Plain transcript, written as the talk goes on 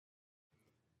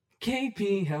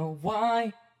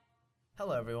KPLY.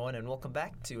 Hello, everyone, and welcome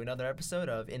back to another episode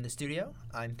of In the Studio.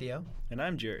 I'm Theo. And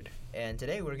I'm Jared. And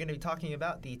today we're going to be talking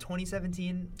about the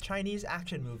 2017 Chinese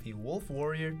action movie Wolf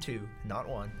Warrior 2, not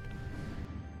 1.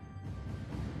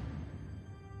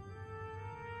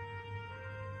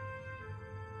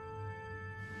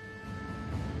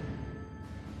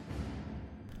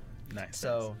 Nice.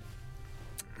 So,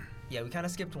 yeah, we kind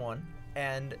of skipped 1,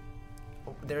 and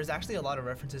there's actually a lot of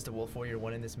references to Wolf Warrior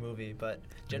 1 in this movie, but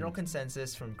general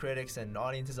consensus from critics and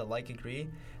audiences alike agree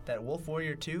that Wolf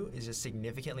Warrior 2 is just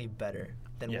significantly better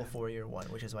than Wolf Warrior 1,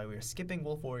 which is why we're skipping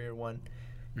Wolf Warrior 1.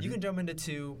 You can jump into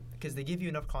 2 because they give you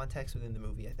enough context within the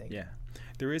movie, I think. Yeah.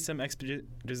 There is some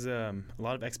there's a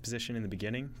lot of exposition in the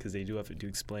beginning because they do have to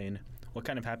explain what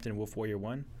kind of happened in Wolf Warrior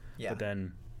 1. Yeah. But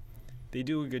then they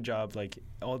do a good job, like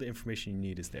all the information you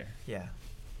need is there. Yeah.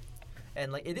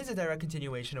 And like it is a direct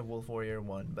continuation of Wolf Warrior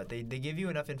 1, but they give you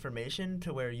enough information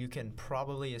to where you can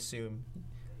probably assume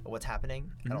what's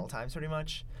happening at all times pretty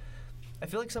much. I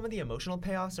feel like some of the emotional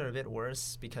payoffs are a bit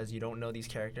worse because you don't know these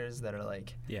characters that are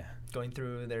like going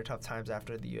through their tough times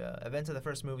after the events of the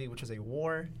first movie, which was a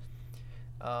war.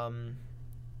 But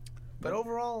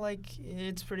overall, like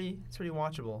it's pretty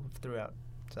watchable throughout.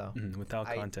 So without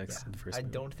context of the first movie.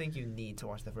 I don't think you need to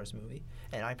watch the first movie.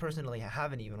 And I personally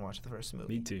haven't even watched the first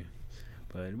movie. Me too.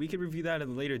 But we could review that at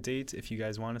a later date if you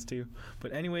guys want us to.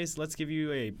 But anyways, let's give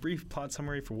you a brief plot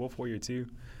summary for Wolf Warrior 2.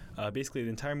 Basically, the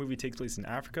entire movie takes place in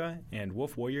Africa, and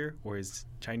Wolf Warrior, or his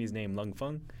Chinese name Lung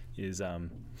Feng, is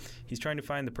he's trying to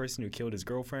find the person who killed his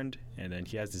girlfriend, and then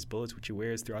he has this bullet which he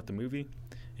wears throughout the movie,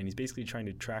 and he's basically trying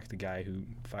to track the guy who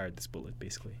fired this bullet,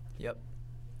 basically. Yep.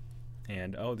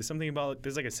 And there's something about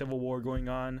there's like a civil war going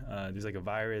on. There's like a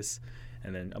virus,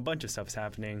 and then a bunch of stuff's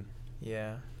happening.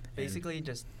 Yeah, basically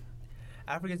just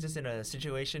Africa's just in a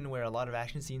situation where a lot of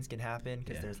action scenes can happen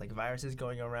because there's like viruses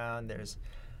going around. There's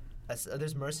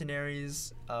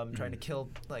mercenaries trying to kill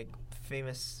like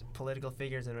famous political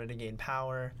figures in order to gain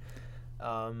power.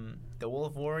 The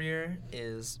Wolf Warrior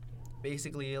is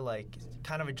basically like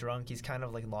kind of a drunk. He's kind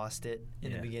of like lost it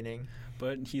in the beginning,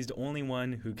 but he's the only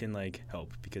one who can like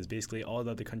help because basically all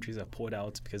the other countries have pulled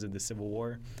out because of the civil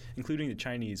war, including the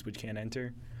Chinese, which can't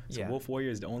enter. So Wolf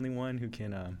Warrior is the only one who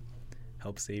can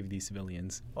help save these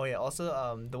civilians. Oh yeah,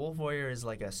 also the Wolf Warrior is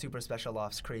like a super special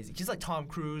ops crazy. He's like Tom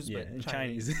Cruise, but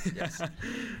Chinese. Yes.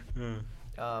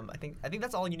 I think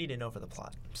that's all you need to know for the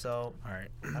plot. So all right,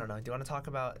 I don't know. Do you want to talk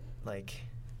about like?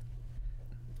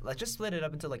 Let's just split it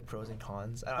up into like pros and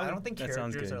cons. I don't think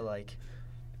characters are like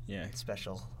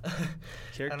special.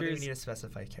 Characters. I don't think we need to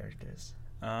specify characters.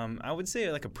 I would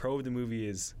say like a pro of the movie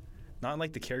is not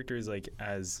like the characters like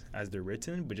as they're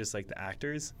written, but just like the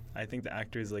actors. I think the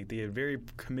actors like they have very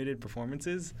committed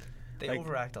performances. They like,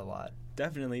 overact a lot.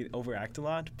 Definitely overact a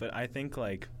lot, but I think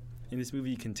like in this movie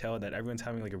you can tell that everyone's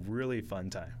having like a really fun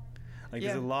time. Like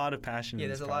there's a lot of passion in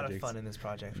this project. Yeah, there's a lot of fun in this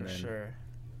project for sure.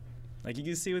 Like you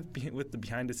can see with the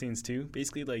behind the scenes too.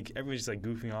 Basically, like everyone's just like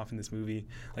goofing off in this movie,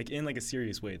 like in like a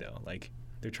serious way though. Like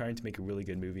they're trying to make a really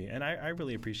good movie, and I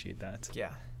really appreciate that. Yeah.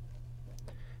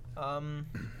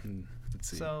 Let's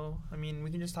see. So I mean, we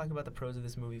can just talk about the pros of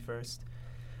this movie first.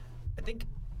 I think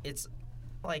it's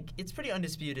pretty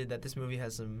undisputed that this movie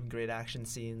has some great action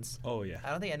scenes. Oh yeah. I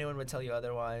don't think anyone would tell you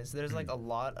otherwise. There's like a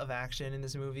lot of action in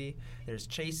this movie. There's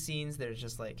chase scenes. There's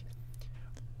just like.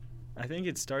 I think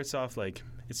it starts off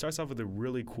with a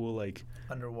really cool like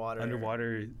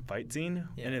underwater fight scene,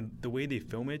 and the way they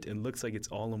film it, it looks like it's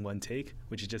all in one take,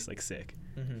 which is just like sick.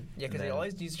 Mm-hmm. Yeah, because they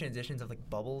always use transitions of like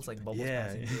bubbles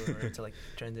passing through to like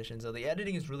transitions. So the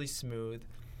editing is really smooth.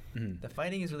 Mm-hmm. The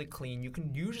fighting is really clean. You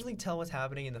can usually tell what's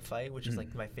happening in the fight, which is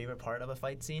like my favorite part of a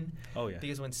fight scene. Oh yeah,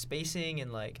 because when spacing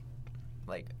and like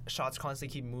shots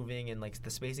constantly keep moving and like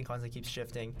the spacing constantly keeps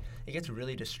shifting, it gets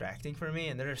really distracting for me,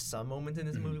 and there are some moments in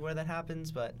this movie where that happens,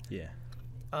 but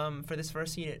for this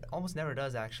first scene it almost never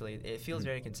does actually. It feels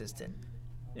very consistent.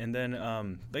 And then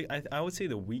I would say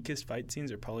the weakest fight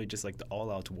scenes are probably just like the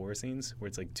all-out war scenes where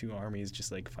it's like two armies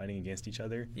just like fighting against each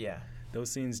other. Yeah,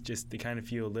 those scenes they kind of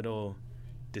feel a little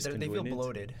disconjointed. They feel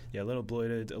bloated. Yeah, a little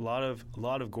bloated. A lot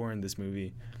of gore in this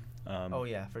movie. Oh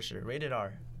yeah, for sure. Rated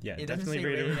R. Yeah, it definitely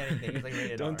rated anything. It's like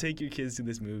rated Don't R. take your kids to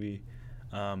this movie.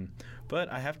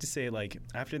 But I have to say, like,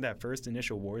 after that first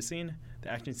initial war scene,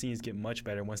 the action scenes get much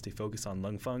better once they focus on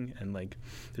Lung Feng, and like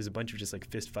there's a bunch of just like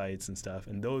fist fights and stuff,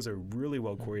 and those are really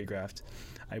well choreographed.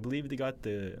 I believe they got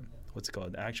the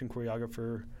action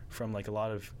choreographer from like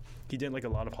he did like a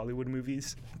lot of Hollywood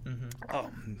movies. Oh,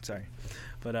 sorry,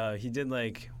 but he did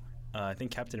like I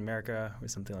think Captain America or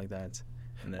something like that.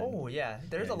 And then,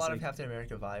 there's a lot of Captain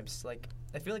America vibes. Like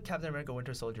I feel like Captain America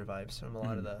Winter Soldier vibes from a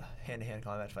lot of Mhm. the hand-to-hand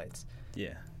combat fights.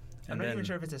 Yeah. I'm And not even then-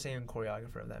 sure if it's the same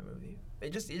choreographer of that movie. It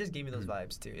just gave me those Mhm.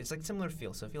 vibes too. It's like similar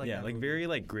feel. So I feel like yeah, that like movie- very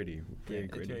like gritty, yeah, very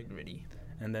it's gritty. very gritty.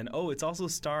 And then it's also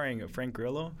starring Frank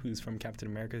Grillo, who's from Captain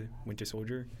America: Winter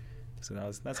Soldier. So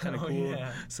that's kind of Oh, cool.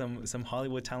 yeah. Some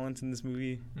Hollywood talent in this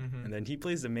movie. Mhm. And then he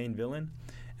plays the main villain.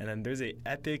 And then there's a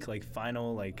epic like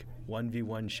final like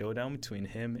 1v1 showdown between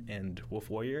him and Wolf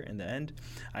Warrior in the end.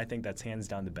 I think that's hands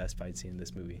down the best fight scene in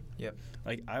this movie. Yep.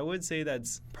 Like I would say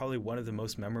that's probably one of the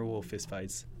most memorable fist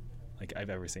fights like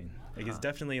I've ever seen. Like it's Huh.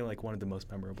 definitely like one of the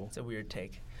most memorable. It's a weird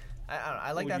take. I don't know.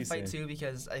 I like What would that you fight say? too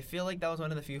because I feel like that was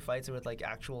one of the few fights with like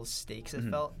actual stakes. It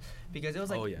Mhm. felt because it was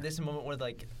like Oh, yeah. this moment where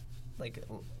like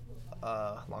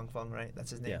Long Feng, right? That's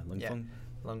his name. Yeah, Lung Feng.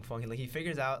 Long Feng. He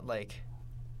figures out like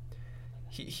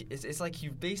it's like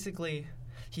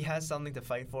he has something to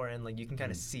fight for and like you can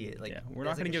kind of Mhm. see it. Like Yeah, we're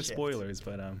there's, not going like, to a give shift. spoilers,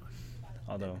 but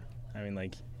although I mean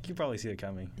like you can probably see it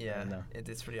coming. I Yeah, don't know.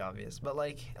 it's pretty obvious. But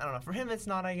like I don't know. For him, it's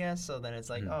not. I guess. So then it's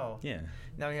like Mhm. oh Yeah.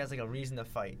 now he has like a reason to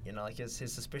fight. You know, like his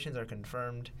suspicions are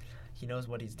confirmed. He knows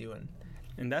what he's doing.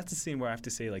 And that's the scene where I have to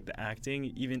say, like, the acting,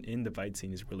 even in the fight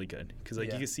scene, is really good. Because, like,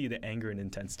 Yeah. you can see the anger and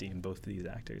intensity in both of these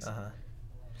actors. Uh huh.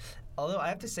 Although I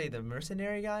have to say, the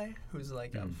mercenary guy who's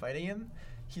like Mhm. fighting him,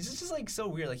 he's just like so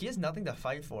weird. Like he has nothing to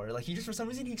fight for. Like he just for some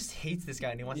reason he just hates this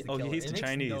guy and he wants to kill he him. hates It the makes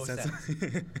Chinese. No sense.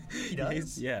 He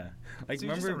does? Yeah. Like, So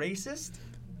he's remember. just a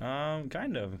racist?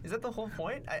 Kind of. Is that the whole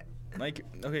point? Like,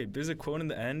 okay, there's a quote in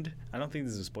the end. I don't think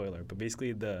this is a spoiler, but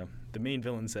basically the main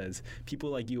villain says,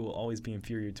 "People like you will always be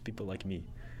inferior to people like me."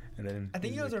 And then I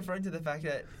think he's he was like- referring to the fact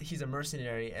that he's a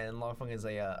mercenary and Long Feng is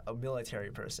a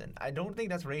military person. I don't think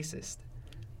that's racist.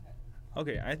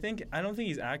 Okay, I don't think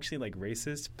he's actually like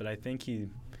racist, but I think he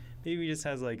maybe just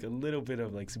has like a little bit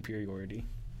of like superiority.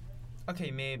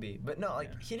 Okay, maybe, but no, like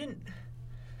Yeah. he didn't.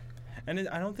 And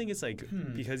I don't think it's like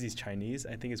Hmm. because he's Chinese.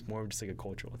 I think it's more of just like a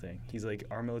cultural thing. He's like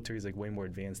our military is like way more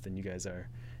advanced than you guys are,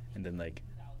 and then like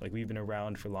we've been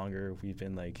around for longer. We've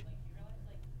been like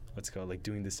what's it called like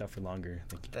doing this stuff for longer.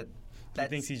 Like he That's-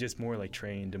 thinks he's just more like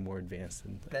trained and more advanced.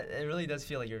 And That it really does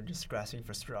feel like you're just grasping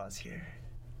for straws here.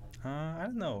 I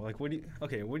don't know. Like what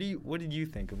did you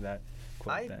think of that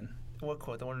quote I- then? What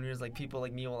quote? The one where it's like people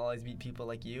like me will always beat people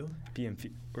like you.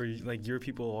 Or like your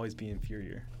people will always be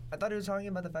inferior. I thought he was talking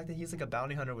about the fact that he's like a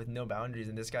bounty hunter with no boundaries,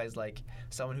 and this guy's like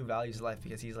someone who values life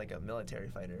because he's like a military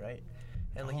fighter, right?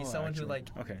 And like he's Oh, someone who actually.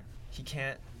 like Okay. he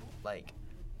can't like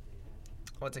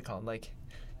what's it called? Like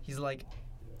he's like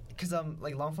because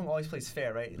like Long Feng always plays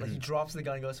fair, right? Like he Mhm. drops the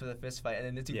gun and goes for the fist fight, and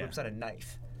then this dude Yeah. whips out a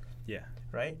knife, Yeah.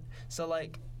 right? So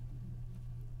like.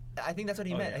 I think that's what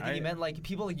he meant. Okay, I think he meant like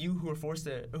people like you who are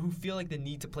who feel like the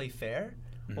need to play fair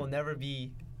will Mhm. never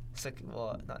be,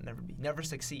 never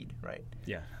succeed, right?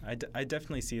 Yeah, I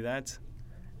definitely see that.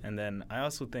 And then I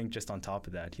also think just on top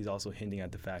of that, he's also hinting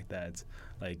at the fact that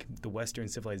like the Western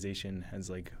civilization is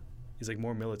like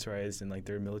more militarized and like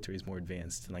their military is more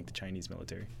advanced than like the Chinese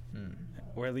military.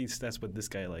 Or at least that's what this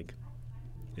guy like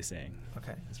is saying.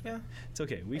 Okay. Yeah. It's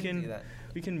okay. We I can see can that.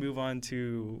 we can move on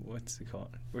to what's it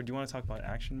called? Or do you want to talk about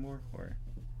action more or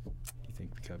do you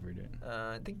think we covered it?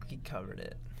 I think we covered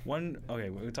it. Okay,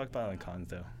 we'll talk about like cons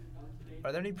though.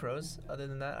 Are there any pros other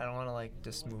than that? I don't want to like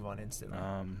just move on instantly.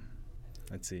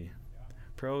 Let's see.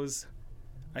 Pros.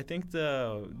 I think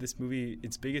this movie,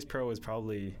 its biggest pro is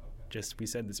probably just, we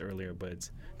said this earlier, but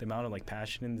the amount of like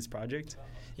passion in this project.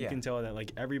 You Yeah. can tell that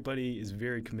like everybody is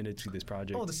very committed to this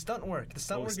project. Oh, the stunt work. The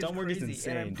stunt Oh, work stunt is work is crazy,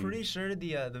 and I'm insane, dude. pretty sure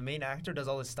the main actor does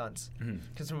all his stunts. Mhm.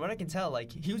 Because from what I can tell,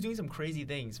 like he was doing some crazy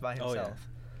things by Oh, yeah. himself.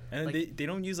 And like- they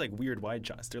don't use like weird wide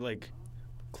shots. They're like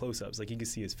close-ups. Like you can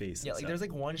see his face. Yeah, and like stuff. there's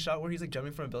like one shot where he's like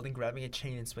jumping from a building, grabbing a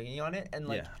chain and swinging on it, and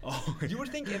like yeah. Oh. you would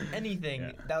think if anything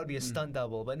Yeah. that would be a Mhm. stunt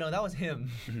double, but no, that was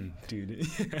him. Mhm, dude.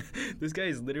 This guy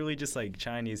is literally just like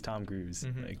Chinese Tom Cruise.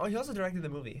 Mhm. Like, Oh, he also directed the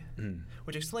movie, mhm.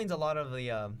 which explains a lot of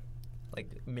the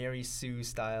like Mary Sue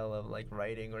style of like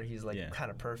writing, where he's like Yeah. kind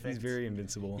of perfect. He's very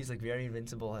invincible. He's like very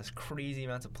invincible, has crazy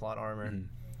amounts of plot armor. Mhm.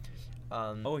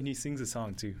 Oh, And he sings a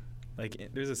song too. Like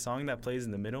there's a song that plays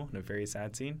in the middle in a very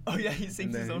sad scene. oh yeah, he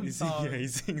sings his own song. Yeah, he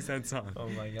sings that song. Oh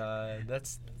my god,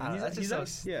 that's And that's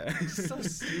just so yeah. it's so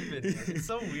stupid. Man. It's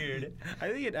so weird. I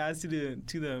think it adds to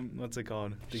the what's it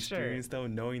called, the Sure. experience though,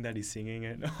 knowing that he's singing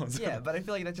it. Also. Yeah, but I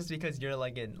feel like that's just because you're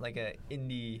like a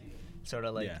indie sort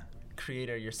of like Yeah.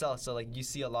 creator yourself. So like you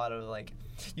see a lot of like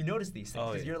you notice these things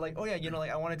Oh, because yeah. you're like, oh yeah, you know,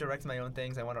 like I want to direct my own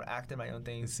things, I want to act in my own and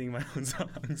things, sing my own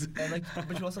songs. and like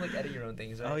but you also like edit your own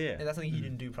things, right? Oh, yeah. And that's something he Mhm.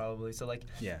 didn't do probably. So like,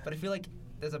 Yeah. but I feel like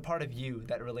there's a part of you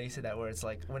that relates to that where it's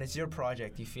like when it's your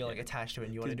project, you feel like attached to it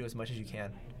and you want to do as much as you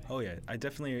can. Oh yeah, I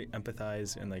definitely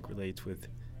empathize and like relate with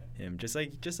him. Just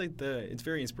like it's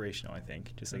very inspirational. I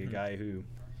think just like a guy who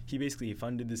he basically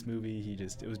funded this movie.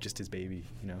 It was just his baby,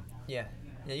 you know. Yeah,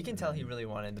 you can tell he really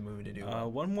wanted the movie to do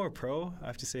well. One more pro, I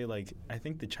have to say, like I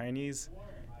think the Chinese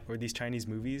or these Chinese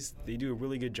movies, they do a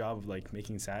really good job of like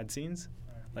making sad scenes.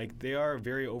 Like they are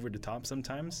very over the top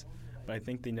sometimes, but I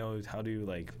think they know how to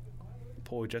like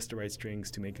pull just the right strings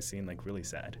to make a scene like really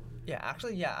sad. Yeah,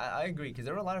 actually, yeah, I agree, because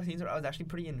there were a lot of scenes where I was actually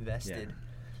pretty invested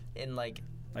in like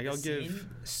I'll scene give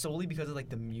solely because of like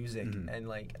the music and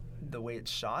like the way it's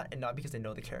shot, and not because I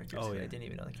know the characters. Oh, yeah. I didn't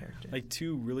even know the characters. like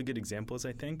two really good examples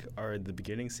I think are the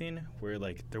beginning scene where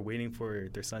like they're waiting for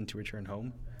their son to return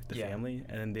home, the family,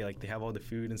 and then they have all the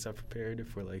food and stuff prepared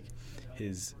for like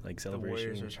his like celebration. The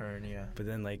Warriors return, yeah. But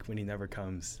then like when he never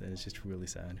comes, then it's just really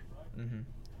sad.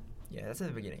 Yeah, that's at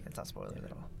the beginning. That's not spoilers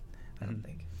at all, I don't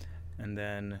think. And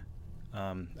then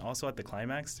also at the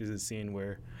climax, there's a scene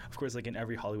where, of course, like in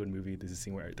every Hollywood movie, there's a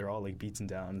scene where they're all like beaten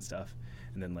down and stuff,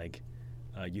 and then like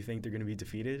you think they're gonna be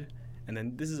defeated, and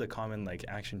then this is a common like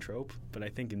action trope, but I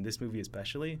think in this movie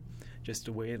especially, just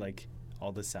the way like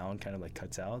all the sound kind of like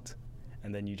cuts out,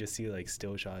 and then you just see like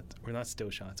still shots, or not still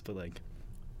shots, but like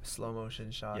slow motion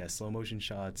shots. Yeah, slow motion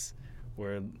shots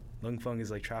where Lung Feng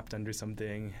is like trapped under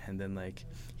something, and then like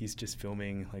he's just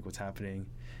filming like what's happening,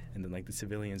 and then like the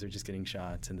civilians are just getting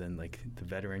shot, and then like the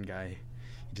veteran guy,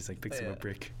 he just like picks up a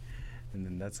brick, and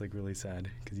then that's like really sad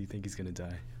because you think he's gonna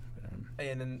die.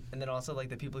 And then also like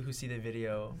the people who see the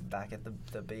video back at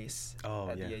the base,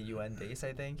 the UN base,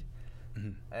 I think,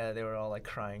 they were all like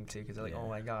crying too, because they're like, oh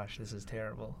my gosh, this is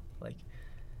terrible. Like,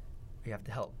 we have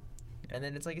to help. And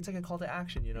then it's like a call to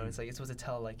action, you know. It's like it's supposed to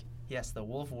tell like, yes, the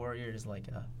Wolf Warrior is like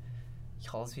he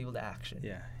calls people to action.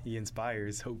 Yeah, he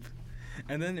inspires hope.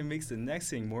 And then it makes the next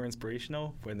thing more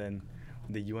inspirational when then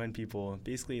the UN people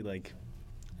basically like,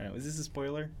 I don't know, is this a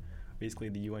spoiler? Basically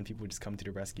the UN people just come to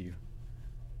the rescue.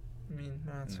 I mean,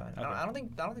 no, that's fine. Okay. I don't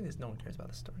think there's no one cares about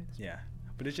the story. Yeah.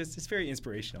 But it's very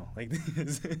inspirational. Like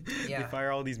they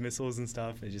fire all these missiles and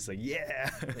stuff. It's just like,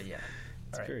 But yeah.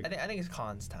 All right. I think it's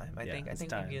cons time. I think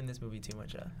we're giving this movie too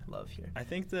much love here. I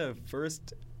think the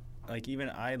first, like, even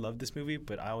I love this movie,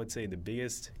 but I would say the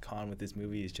biggest con with this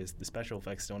movie is just the special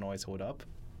effects don't always hold up.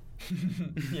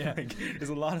 Yeah. Like,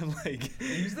 there's a lot of like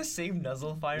they use the same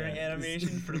muzzle firing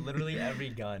animation for literally every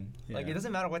gun. Yeah. Like, it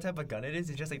doesn't matter what type of gun it is.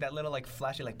 It's just like that little like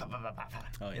flashy like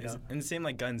you know? And the same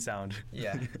like gun sound.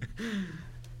 Yeah.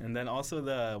 And then also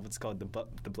the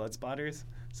blood spotters.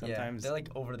 Sometimes they're like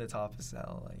over the top as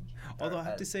hell. Like, although I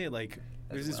have to say, like,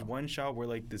 there's this one shot where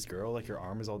like this girl, like her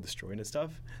arm is all destroyed and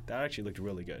stuff. That actually looked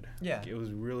really good. Yeah. Like, it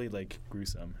was really like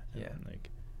gruesome. Yeah. And, like,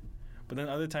 but then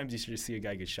other times you should just see a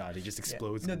guy get shot. He just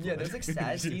explodes. Yeah, there's like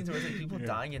sad scenes where it's like people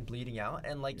dying and bleeding out,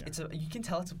 and like you can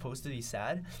tell it's supposed to be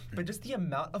sad, but just the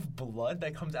amount of blood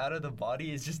that comes out of the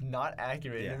body is just not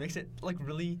accurate. And it makes it like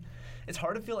really. It's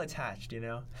hard to feel attached, you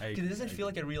know, because it doesn't feel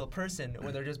like a real person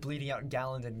when they're just bleeding out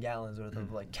gallons and gallons worth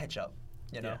of like ketchup,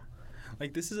 you know. Yeah.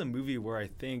 Like, this is a movie where I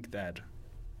think that,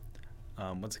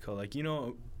 what's it called? Like, you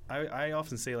know, I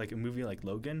often say like a movie like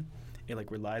Logan, it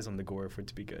like relies on the gore for it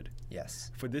to be good.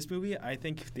 Yes. For this movie, I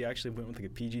think if they actually went with like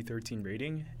a PG-13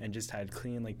 rating and just had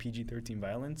clean like PG-13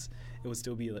 violence, it would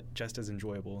still be like, just as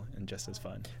enjoyable and just as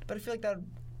fun. But I feel like that.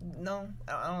 No,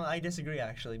 I disagree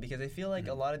actually, because I feel like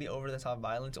a lot of the over-the-top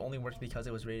violence only works because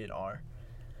it was rated R.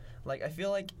 Like, I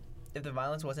feel like if the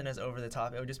violence wasn't as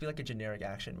over-the-top, it would just be like a generic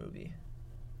action movie.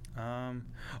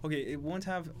 Okay, it won't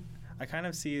have. I kind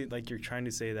of see like you're trying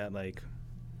to say that like,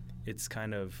 it's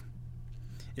kind of.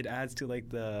 It adds to like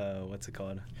the what's it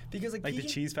called? Because like the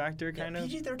cheese factor kind of.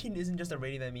 PG-13 isn't just a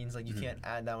rating that means like you can't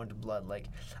add that much blood. Like,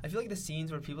 I feel like the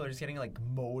scenes where people are just getting like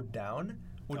mowed down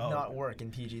would not work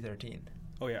in PG-13.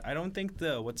 Oh yeah, I don't think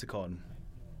the what's it called?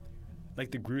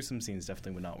 Like the gruesome scenes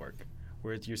definitely would not work.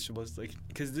 Where you're supposed to, like,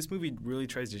 because this movie really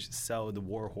tries to sell the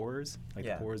war horrors, like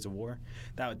the horrors of war.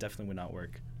 That definitely would not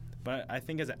work. But I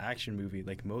think as an action movie,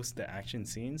 like most of the action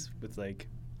scenes with like,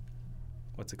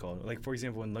 what's it called? Like, for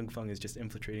example, when Lung Feng is just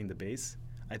infiltrating the base,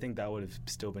 I think that would have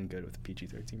still been good with a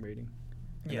PG-13 rating.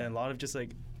 And then a lot of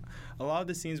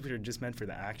the scenes which are just meant for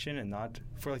the action and not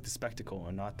for like the spectacle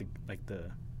and not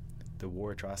the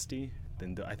war atrocity,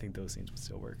 then I think those scenes would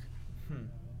still work.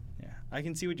 Yeah, I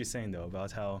can see what you're saying though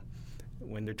about how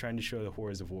when they're trying to show the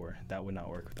horrors of war, that would not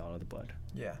work with all of the blood.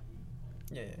 Yeah.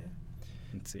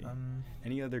 Let's see.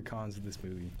 Any other cons of this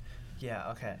movie?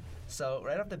 Yeah. Okay. So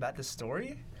right off the bat, the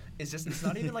story is just—it's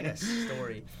not even like a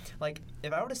story. Like,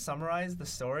 if I were to summarize the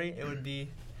story, it would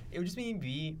just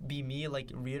be me like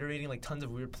reiterating like tons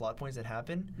of weird plot points that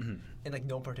happen in like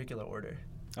no particular order.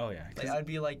 Oh yeah. Like, I'd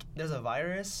be like, there's a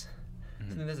virus,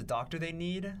 and then there's a doctor they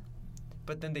need,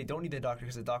 but then they don't need the doctor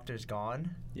because the doctor's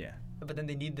gone. Yeah. But then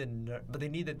they need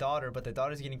the daughter, but the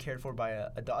daughter's getting cared for by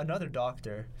another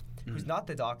doctor, who's not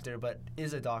the doctor but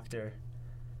is a doctor.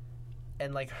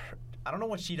 And like, I don't know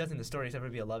what she does in the story except for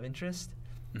be a love interest.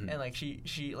 And like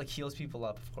she like heals people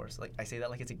up, of course. Like I say that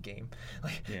like it's a game.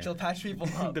 Like she'll patch people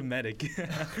up. The medic.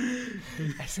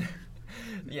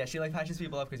 Yeah, she like patches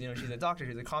people up because she's a doctor,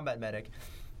 she's a combat medic,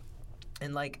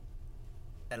 and like,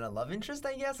 and a love interest,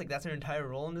 I guess. Like that's her entire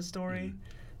role in the story.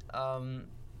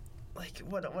 Like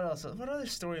what else? What other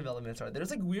story elements are there?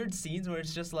 There's like weird scenes where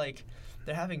it's just like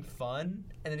they're having fun,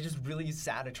 and then it's just really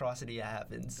sad atrocity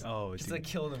happens. Oh, just like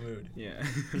kill the mood. Yeah.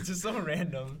 It's just so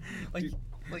random. Like. Dude,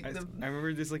 I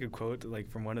remember there's like a quote like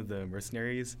from one of the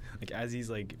mercenaries, like as he's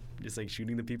like just like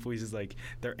shooting the people, he's just like,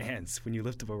 they're ants when you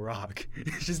lift up a rock.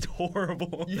 It's just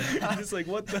horrible. Yeah. Just like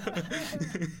what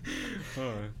the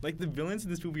like the villains in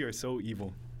this movie are so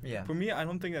evil. Yeah. For me, I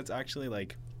don't think that's actually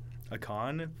like a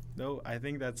con, though. I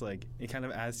think that's like it kind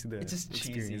of adds to the experience.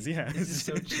 Cheesy. Yeah. It's just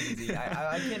so cheesy.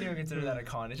 I can't even consider that a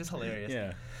con. It's just hilarious.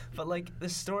 Yeah. But like the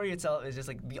story itself is just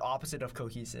like the opposite of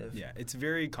cohesive. Yeah. It's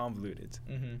very convoluted.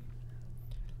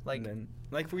 Like, then,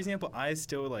 like for example, I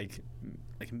still like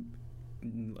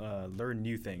learn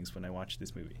new things when I watch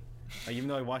this movie. Like even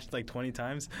though I watched it like 20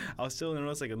 times, I'll still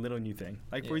notice like a little new thing.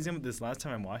 Like for example, this last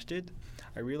time I watched it,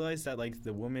 I realized that like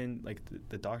the woman, like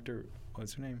the doctor,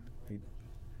 what's her name?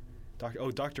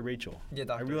 Like, Dr. Rachel. Yeah,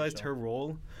 Dr. I realized Rachel. her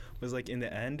role was like in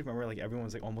the end. Remember, like everyone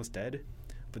was like almost dead,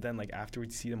 but then like after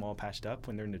we see them all patched up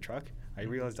when they're in the truck, I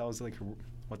realized that was like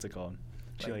what's it called?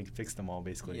 She like fixed them all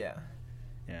basically. Yeah.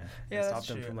 Yeah. Yeah, that's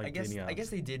true. From, like, I guess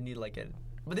they did need like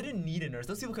but they didn't need a nurse.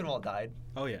 Those people could have all died.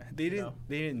 Oh yeah, they didn't.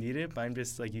 They didn't need it. But I'm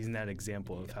just like using that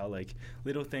example of how like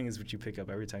little things which you pick up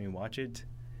every time you watch it,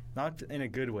 not in a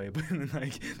good way, but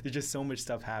like there's just so much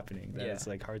stuff happening that it's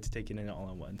like hard to take it in all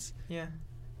at once. Yeah.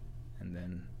 And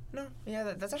then. No,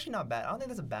 yeah, that's actually not bad. I don't think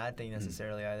that's a bad thing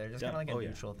necessarily either. Just kind of like a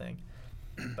neutral thing.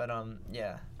 But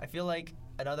yeah, I feel like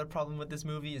another problem with this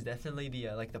movie is definitely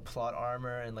the like the plot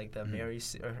armor and like the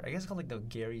or I guess it's called like the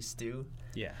Gary Stu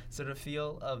sort of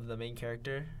feel of the main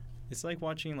character. It's like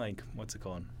watching like what's it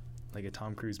called, like a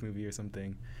Tom Cruise movie or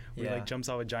something, where he like jumps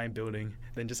off a giant building,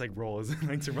 then just like rolls and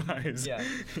like survives. Yeah,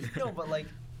 no, but like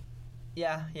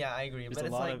yeah, I agree. There's but a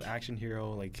lot of action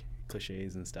hero like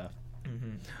cliches and stuff.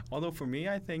 Although for me,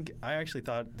 I actually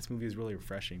thought this movie was really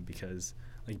refreshing because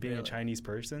like being a Chinese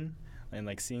person. And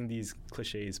like seeing these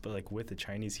cliches, but like with a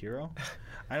Chinese hero,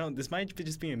 this might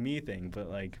just be a me thing, but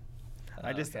like,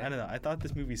 I don't know. I thought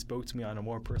this movie spoke to me on a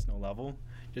more personal level,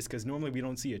 just because normally we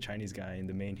don't see a Chinese guy in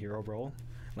the main hero role,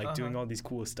 like doing all these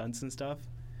cool stunts and stuff,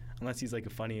 unless he's like a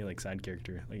funny like side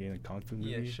character, like in a kung fu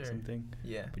movie or something.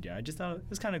 Yeah. But yeah, I just thought it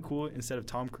was kind of cool instead of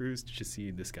Tom Cruise to just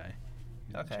see this guy,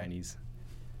 Chinese.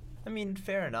 I mean,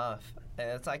 fair enough.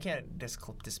 I can't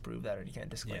disprove that, or you can't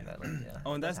disclaim that. Like,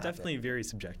 oh, and that's definitely very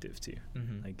subjective too.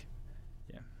 Like,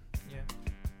 yeah.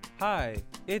 Hi,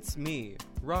 it's me,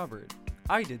 Robert.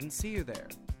 I didn't see you there.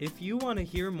 If you want to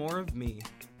hear more of me,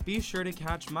 be sure to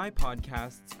catch my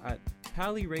podcasts at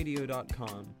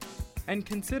pallyradio.com and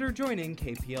consider joining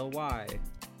KPLY.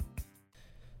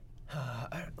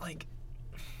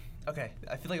 Okay,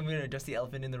 I feel like I'm going to address the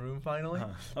elephant in the room finally.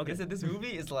 Okay. Because this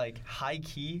movie is like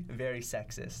high-key very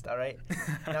sexist, all right?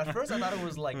 Now, at first I thought it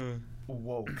was like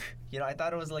woke. I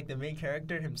thought it was like the main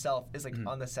character himself is like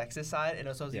on the sexist side, and it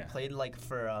was supposed to be played like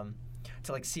for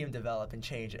to like see him develop and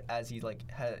change as he like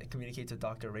communicates with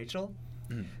Dr. Rachel.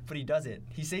 But he doesn't.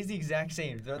 He stays the exact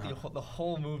same throughout the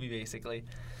whole movie basically.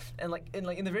 And like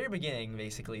in the very beginning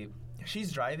basically,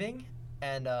 she's driving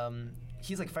and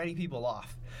he's like fighting people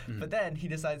off. But then he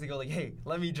decides to go like, hey,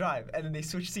 let me drive. And then they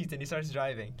switch seats and he starts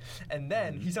driving. And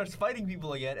then he starts fighting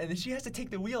people again. And then she has to take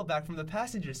the wheel back from the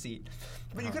passenger seat.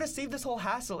 But you could have saved this whole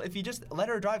hassle if you just let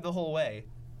her drive the whole way.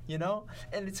 And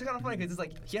it's kind of funny because it's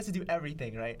like he has to do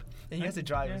everything, right? And he has to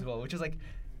drive as well, which is like,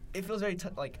 it feels very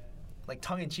like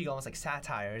tongue-in-cheek, almost like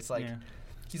satire. It's like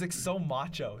he's like so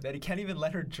macho that he can't even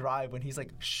let her drive when he's like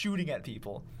shooting at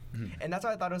people. And that's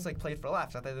why I thought it was like played for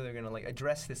laughs. I thought they were gonna like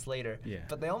address this later,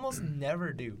 but they almost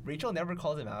never do. Rachel never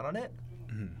calls him out on it,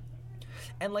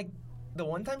 and like the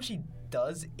one time she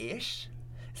does it's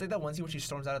like that one scene where she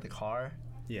storms out of the car,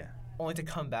 only to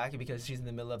come back because she's in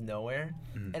the middle of nowhere,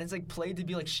 and it's like played to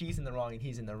be like she's in the wrong and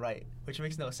he's in the right, which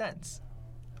makes no sense.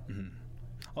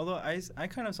 Although I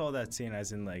kind of saw that scene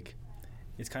as in like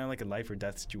it's kind of like a life or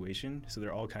death situation, so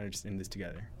they're all kind of just in this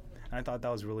together. And I thought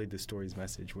that was really the story's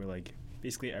message, where like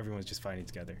basically everyone's just fighting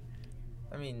together.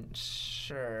 I mean,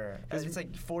 sure. It's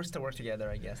like forced to work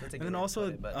together, I guess. That's a good and then also,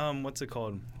 it, what's it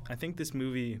called? I think this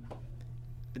movie,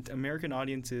 American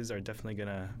audiences are definitely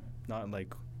gonna not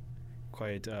like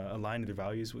quite align their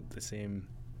values with the same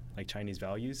like Chinese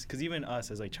values. Because even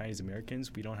us as like Chinese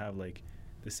Americans, we don't have like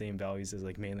the same values as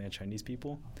like mainland Chinese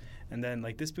people. And then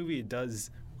like this movie, it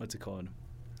does, what's it called?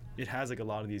 It has like a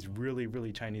lot of these really,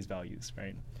 really Chinese values,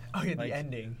 right? Oh yeah, Like, the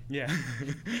ending. Yeah.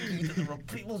 Thank you to the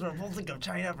People's Republic of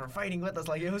China for fighting with us.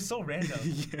 Like, it was so random.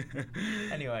 Yeah.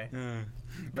 Anyway.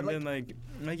 But then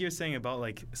like you're saying about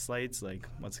like slights, like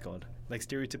what's it called? Like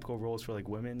stereotypical roles for like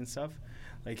women and stuff.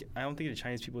 Like I don't think the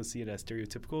Chinese people see it as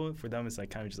stereotypical. For them, it's like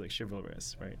kind of just like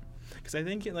chivalrous, right? Because I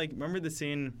think like remember the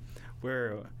scene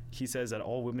where he says that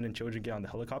all women and children get on the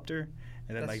helicopter,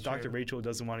 and then That's like Dr. true. Rachel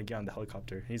doesn't want to get on the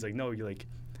helicopter. And he's like, no, you like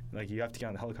you have to get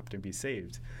on the helicopter and be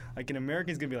saved. Like an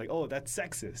American's gonna be like, oh, that's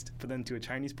sexist. But then to a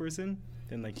Chinese person,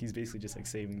 then like he's basically just like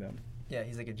saving them. Yeah,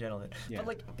 he's like a gentleman. Yeah. But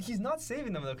like, he's not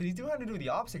saving them though, because he's doing to do the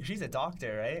opposite. 'Cause she's a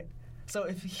doctor, right? So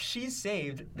if she's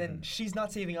saved, then she's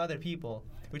not saving other people,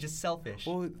 which is selfish.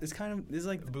 Well, it's kind of this is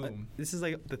like Boom. this is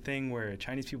like the thing where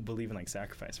Chinese people believe in like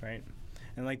sacrifice, right?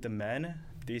 And like the men,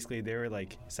 basically they were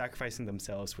like sacrificing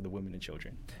themselves for the women and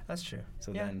children. That's true.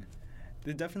 So yeah. then,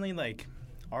 they're definitely like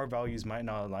our values might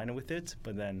not align with it,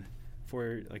 but then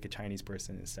for like a Chinese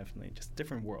person, it's definitely just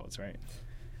different worlds, right?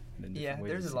 And then Yeah, different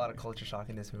ways there's to a lot see of it. culture shock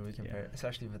in this movie, Yeah.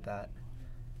 especially with that.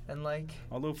 And like,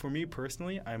 Although for me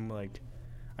personally, I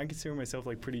consider myself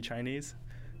like pretty Chinese.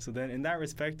 So then in that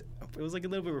respect, it was like a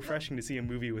little bit refreshing to see a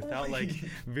movie without like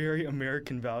very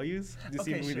American values. To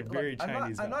see a movie sure. with very Look,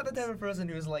 Chinese I'm not the values. type of person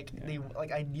who's like, Yeah.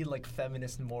 I need like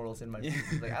feminist morals in my Yeah.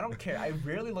 movies. Like, I don't care. I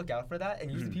rarely look out for that,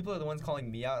 and usually people are the ones calling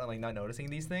me out and like not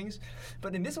noticing these things.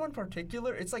 But in this one in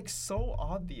particular, it's like so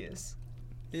obvious.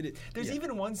 There's yeah.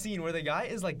 even one scene where the guy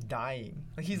is like dying.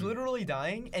 Like he's literally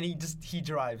dying, and he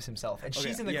drives himself, and Okay,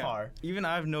 she's in the yeah. car. Even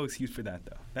I have no excuse for that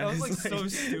though. That was, like, so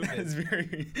stupid. That is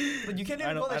very. Like you can't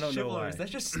I even don't- call I that don't know chivalrous. why.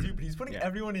 That's just stupid. He's putting Yeah.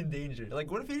 everyone in danger. Like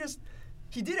what if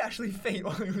he did actually faint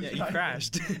while he was Yeah, he driving.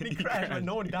 crashed. And he He crashed, but crashed.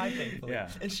 no one died thankfully. Yeah.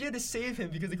 And she had to save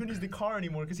him because they couldn't use the car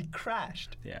anymore because he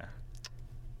crashed. Yeah.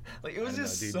 Like it was I don't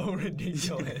just know, so dude.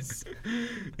 ridiculous.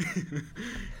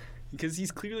 Because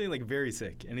he's clearly like very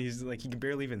sick, and he's like he can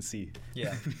barely even see.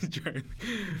 Yeah.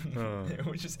 Oh.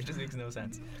 it just makes no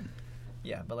sense.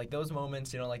 Yeah, but like those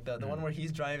moments, like the one where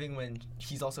he's driving when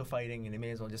he's also fighting, and he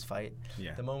may as well just fight.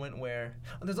 Yeah. The moment where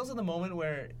there's also the moment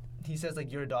where he says like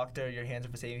you're a doctor, your hands are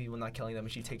for saving people, not killing them,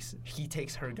 and he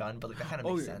takes her gun, but like that kind of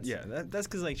makes sense. Yeah, that's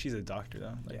because like she's a doctor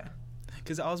though. Like, Yeah.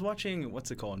 Because I was watching what's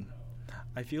it called?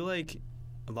 I feel like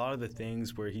a lot of the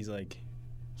things where he's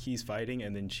fighting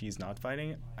and then she's not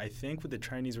fighting. I think what the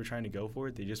Chinese were trying to go for,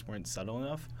 they just weren't subtle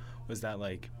enough. Was that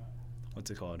like,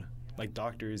 what's it called? Like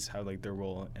doctors have like their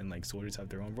role and like soldiers have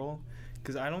their own role.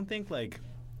 Because I don't think like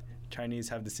Chinese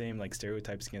have the same like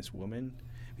stereotypes against women.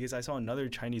 Because I saw another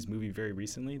Chinese movie very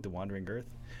recently, The Wandering Earth,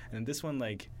 and this one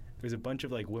like there's a bunch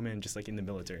of like women just like in the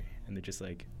military, and they're just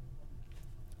like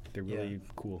they're really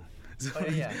cool. So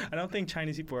yeah. I don't think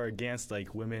Chinese people are against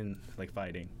like women like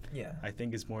fighting. Yeah. I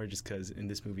think it's more just because in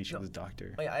this movie she was a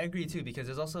doctor. I agree too, because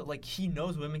there's also like he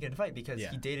knows women can fight because Yeah.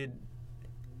 he dated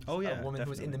Oh yeah, a woman who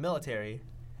was in the definitely. military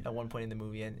at one point in the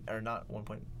movie, or not one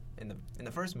point in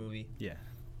the first movie Yeah.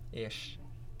 ish,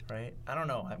 right? I don't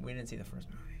know. We didn't see the first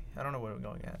movie. I don't know where we're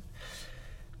going at.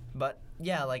 But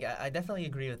yeah, like I definitely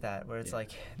agree with that. Where it's Yeah.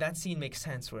 like that scene makes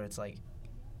sense. Where it's like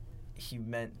he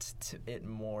meant it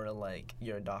more like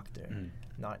you're a doctor,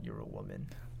 not you're a woman.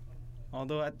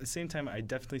 Although at the same time, I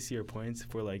definitely see her points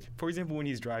for like, for example, when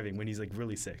he's driving, when he's like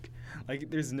really sick,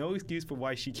 like there's no excuse for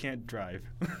why she can't drive.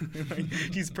 Like,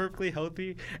 he's perfectly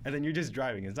healthy, and then you're just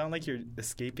driving. It's not like you're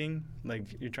escaping, like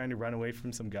you're trying to run away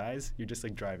from some guys. You're just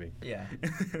like driving. Yeah.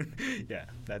 Yeah,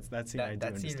 that scene I do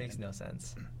that scene understand. makes no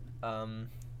sense.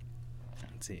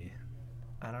 Let's see.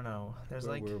 I don't know. There's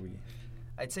Where like were we?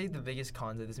 I'd say the biggest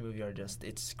cons of this movie are just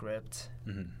its script,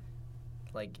 Mm-hmm.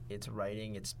 like its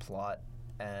writing, its plot,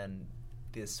 and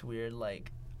this weird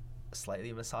like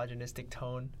slightly misogynistic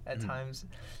tone at Mhm. times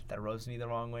that rubs me the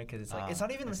wrong way because it's like it's not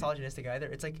even I see. misogynistic either.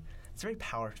 It's like it's very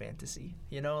power fantasy,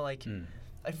 like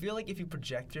I feel like if you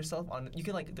project yourself on, you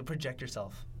can like project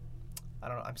yourself. I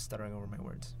don't know. I'm stuttering over my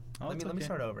words. Oh, let it's me okay.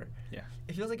 start over. Yeah.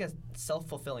 It feels like a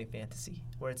self-fulfilling fantasy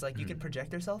where it's like you can Mhm.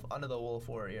 project yourself onto the wolf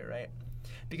warrior, right?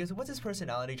 Because what's his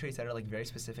personality traits that are like very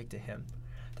specific to him?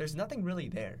 There's nothing really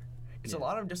there. It's a Yeah.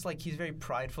 lot of just like he's very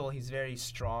prideful, he's very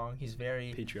strong, he's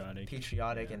very Patriotic.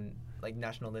 patriotic Yeah. and like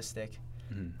nationalistic.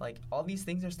 Mhm. Like all these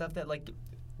things are stuff that like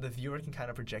the viewer can kind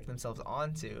of project themselves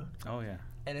onto. Oh yeah.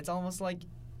 And it's almost like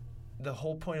the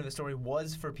whole point of the story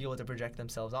was for people to project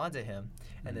themselves onto him,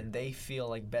 and then they feel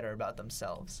like better about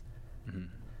themselves.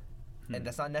 Mm-hmm. And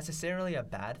that's not necessarily a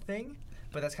bad thing,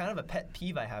 But that's kind of a pet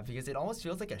peeve I have because it almost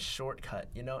feels like a shortcut,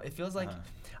 you know? It feels like Uh-huh.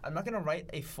 I'm not going to write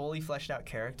a fully fleshed out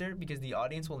character because the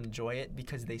audience will enjoy it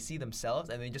because they see themselves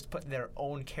and they just put their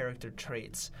own character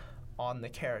traits on the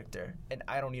character, and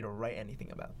I don't need to write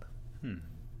anything about them.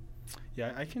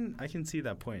 Yeah, I can see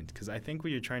that point because I think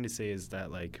what you're trying to say is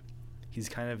that like he's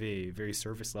kind of a very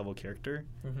surface level character,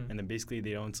 and then basically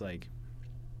they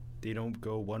don't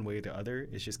go one way or the other.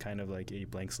 It's just kind of like a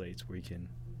blank slate where you can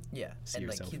Yeah, see and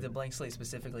like yourself he's a in. blank slate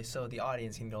specifically so the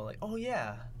audience can go like, oh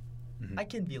yeah, I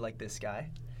can be like this guy.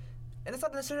 And it's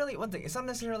not necessarily one thing. It's not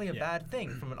necessarily a Yeah. bad thing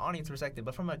from an audience perspective,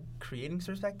 but from a creating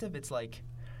perspective, it's like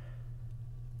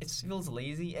it feels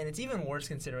lazy, and it's even worse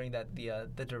considering that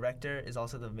the director is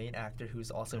also the main actor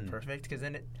who's also perfect. Because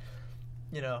then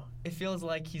it feels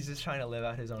like he's just trying to live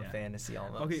out his own Yeah. fantasy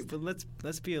almost. Okay, but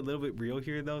let's be a little bit real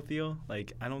here though, Theo.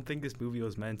 Like I don't think this movie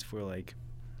was meant for like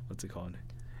what's it called?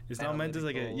 It's not meant as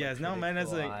like a Analytical, it's not meant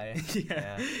as like critical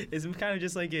eye. Yeah. It's kind of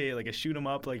just like a shoot 'em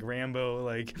up like Rambo,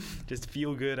 like just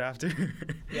feel good after.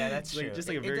 Yeah, that's like, true. Just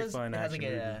like a It very does- fun it has action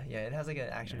like movie. it has like an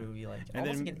action Yeah. movie, like And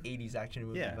almost then- like an 80s action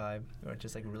movie Yeah. vibe, or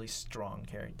just like a really strong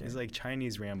character. It's like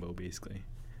Chinese Rambo basically,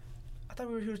 I thought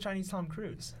he was Chinese Tom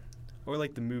Cruise. or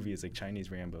like the movie is like Chinese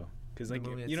Rambo. Because The like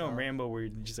movie you know in itself. Rambo where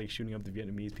you're just like shooting up the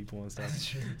Vietnamese people and stuff. That's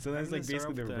true. So that's I'm like gonna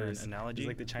start basically the with an reverse analogy It's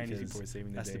like the Chinese because people are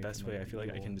saving the that's day. the best from, way like, I the feel like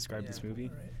I evil. can describe this Yeah. movie.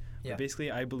 But Yeah.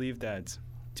 basically, I believe that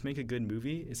to make a good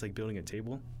movie, it's like building a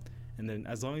table. And then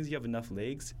as long as you have enough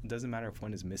legs, it doesn't matter if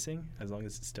one is missing, as long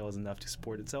as it still has enough to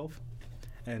support itself.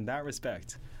 And in that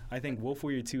respect, I think Wolf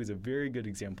Warrior 2 is a very good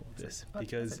example of this. That's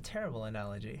Because a terrible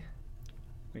analogy.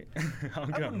 wait, how I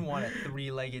come? wouldn't want a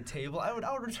three-legged table. I would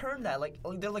return that. Like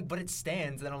they're like, but it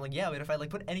stands. And then I'm like, yeah, but if I like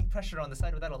put any pressure on the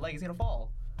side without a leg, it's gonna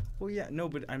fall. Well, yeah, no,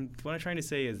 but what I'm trying to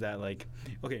say is that, like,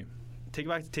 okay, take it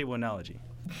back to table analogy.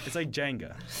 It's like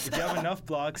Jenga. If you have enough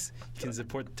blocks, you can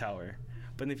support the tower.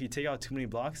 But if you take out too many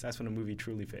blocks, that's when a movie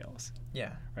truly fails.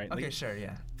 Yeah. Right? Okay, Like, sure.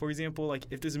 Yeah. for example, like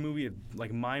if there's a movie with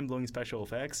like mind-blowing special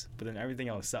effects, but then everything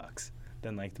else sucks,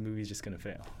 then like the movie's just gonna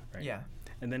fail, right? Yeah.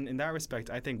 And then in that respect,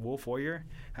 I think Wolf Warrior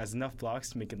has enough blocks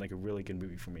to make it like a really good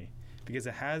movie for me, because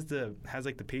it has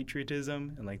like the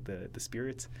patriotism and like the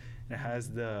spirit, and it has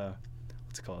the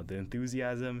what's it called, the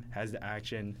enthusiasm, has the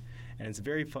action, and it's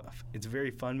a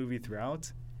very fun movie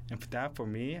throughout. And for that, for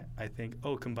me, I think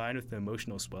combined with the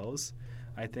emotional swells,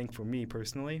 I think for me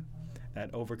personally,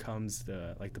 that overcomes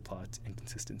the plot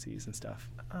inconsistencies and stuff.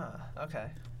 Okay.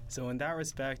 So in that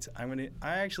respect,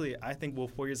 I think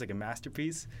Wolf Warrior is like a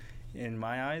masterpiece in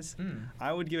my eyes.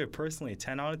 I would give it personally a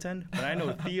 10 out of 10, but I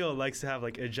know Theo likes to have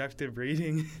like objective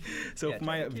rating. So Yeah, for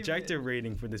my try to keep it- objective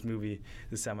rating for this movie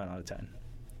is 7 out of 10.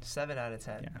 7 out of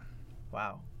 10. Yeah.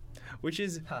 Wow. Which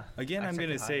is Huh. again, I I'm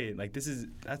going expected to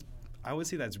say like I would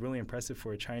say that's really impressive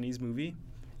for a Chinese movie,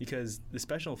 because the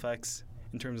special effects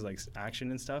in terms of like action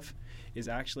and stuff is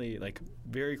actually like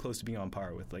very close to being on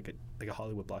par with like a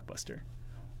Hollywood blockbuster,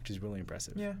 which is really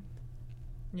impressive. Yeah.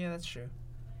 Yeah, that's true.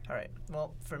 All right.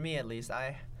 Well, for me at least,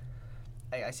 I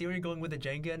see where you're going with the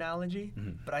Jenga analogy,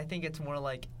 Mhm. but I think it's more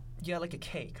like you got like a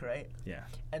cake, right? Yeah.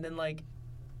 And then like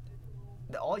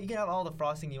you can have all the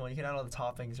frosting you want, you can add all the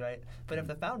toppings, right? But if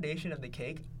the foundation of the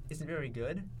cake isn't very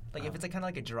good, like if it's like kind of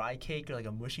like a dry cake or like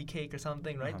a mushy cake or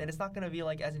something, right? Then it's not gonna be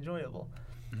like as enjoyable.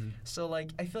 So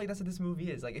like I feel like that's what this movie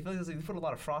is. Like I feel like they put a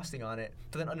lot of frosting on it,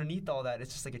 but then underneath all that,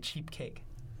 it's just like a cheap cake.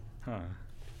 Huh.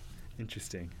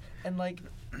 Interesting. And like,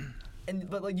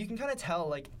 but like you can kind of tell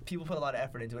like people put a lot of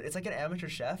effort into it. It's like an amateur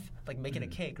chef like making a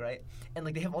cake, right? And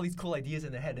like they have all these cool ideas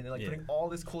in their head, and they're like Yeah. putting all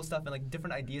this cool stuff and like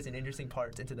different ideas and interesting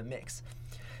parts into the mix.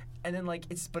 And then like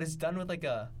it's done with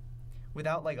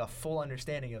without like a full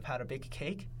understanding of how to bake a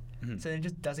cake, so it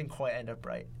just doesn't quite end up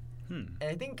right. And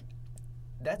I think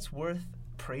that's worth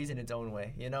praise in its own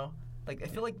way, you know? Like I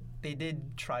feel like they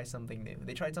did try something new.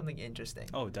 They tried something interesting.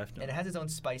 Oh, definitely. And it has its own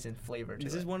spice and flavor to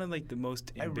This it. is one of like the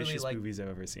most I really ambitious like- movies I've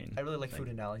ever seen. I really like food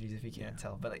analogies if you can't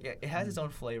tell, but like, yeah, it has its own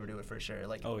flavor to it for sure.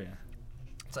 Like Oh yeah.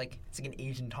 it's like an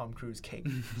Asian Tom Cruise cake.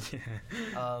 Yeah.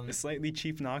 A slightly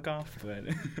cheap knockoff, but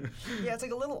Yeah, it's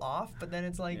like a little off, but then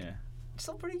it's like yeah.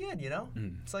 still pretty good, you know?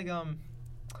 Mm. It's like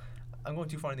I'm going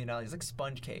too far in the analogy. It's like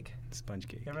sponge cake. Sponge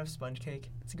cake. You ever have sponge cake?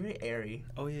 It's like very airy.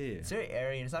 Oh yeah, yeah. It's very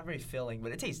airy and it's not very filling,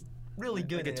 but it tastes really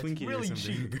good. Like a and Twinkie it's really or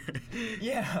something. cheap.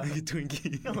 Yeah. Like a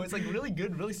Twinkie. No, it's like really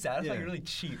good, really satisfying, Yeah. really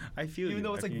cheap. I feel Even you,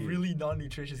 though it's I like feel you. really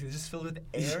non-nutritious, it's just filled with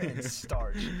air and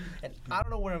starch. And I don't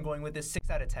know where I'm going with this. 6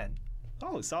 out of 10.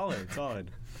 Oh, solid. All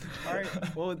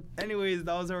right. Well, anyways,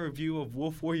 that was our review of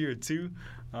Wolf Warrior 2.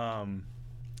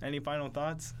 Any final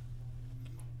thoughts?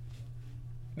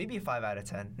 maybe a 5 out of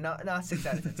 10. No, 6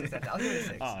 out of 10. 6 out of 10. I'll give it a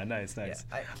 6. Ah, nice. Yeah,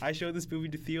 I showed this movie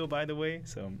to Theo, by the way,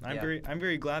 so I'm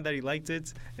very glad that he liked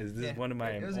it. As this is one of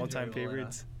my it was all-time enjoyable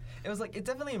favorites. It was like, it's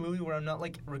definitely a movie where I'm not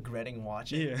like regretting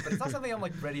watching, Yeah. but it's not something I'm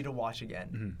like ready to watch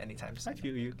again anytime soon. I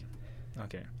feel you.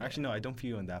 Okay. Actually, no, I don't feel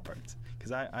you on that part.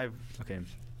 Because okay,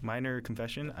 minor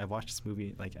confession, I've watched this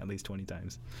movie like at least 20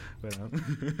 times. But,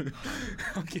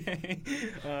 okay.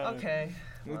 Okay.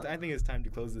 Well, I think it's time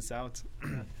to close this out.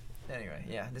 Anyway,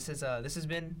 yeah, this has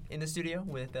been In the Studio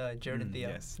with Jared and Theo.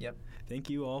 Yes. Yep.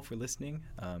 Thank you all for listening.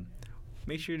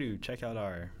 Make sure to check out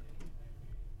our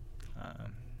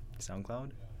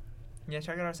SoundCloud. Yeah,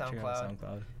 check out our Check SoundCloud.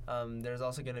 out SoundCloud. There's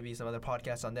also going to be some other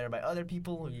podcasts on there by other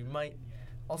people who you might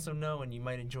also know and you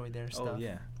might enjoy their stuff. Oh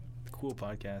yeah, cool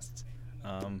podcasts.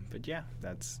 But yeah,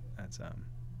 that's That's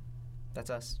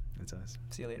us. That's us.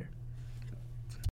 See you later.